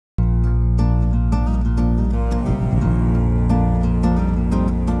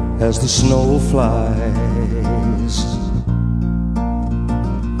as the snow flies.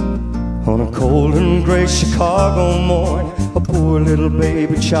 On a cold and gray Chicago morn, a poor little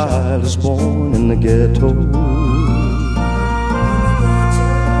baby child is born in the ghetto.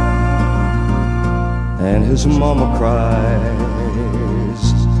 And his mama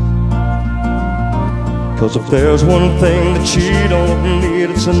cries, 'cause if there's one thing that she don't need,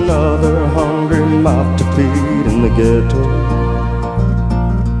 it's another hungry mouth to feed in the ghetto.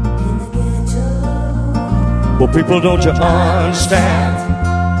 Well, people, don't you understand?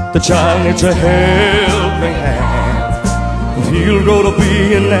 The child needs a helping hand. He'll grow to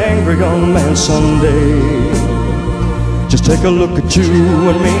be an angry young man someday. Just take a look at you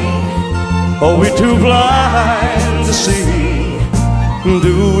and me. Are we too blind to see?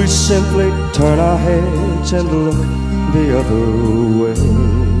 Do we simply turn our heads and look the other way?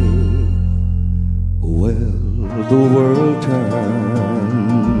 Well, the world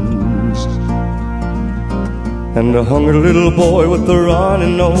turns, and a hungry little boy with a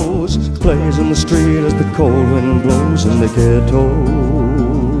runny nose plays in the street as the cold wind blows in the ghetto.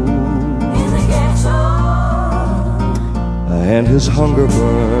 And his hunger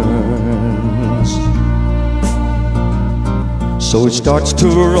burns, so he starts to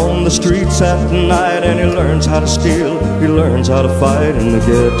roam the streets at night, and he learns how to steal, he learns how to fight in the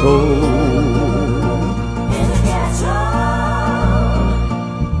ghetto.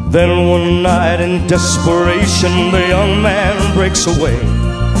 Then one night in desperation, the young man breaks away.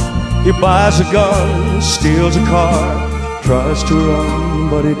 He buys a gun, steals a car, tries to run,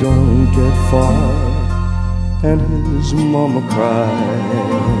 but he don't get far. And his mama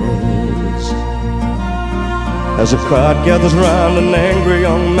cries as a crowd gathers round an angry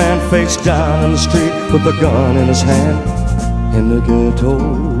young man face down in the street with a gun in his hand in the ghetto.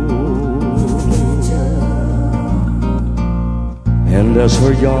 And as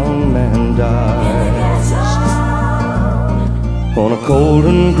her young man dies on a cold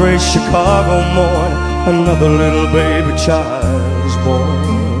and gray Chicago morn, another little baby child is born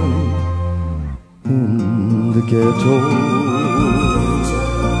in the ghetto.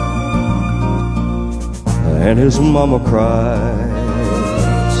 And his mama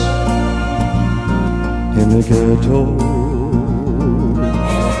cries in the ghetto.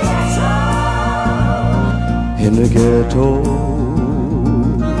 In the ghetto.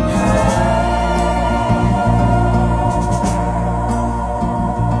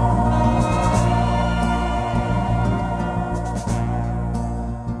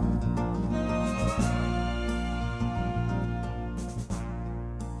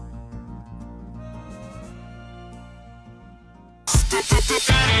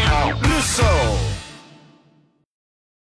 Le soul.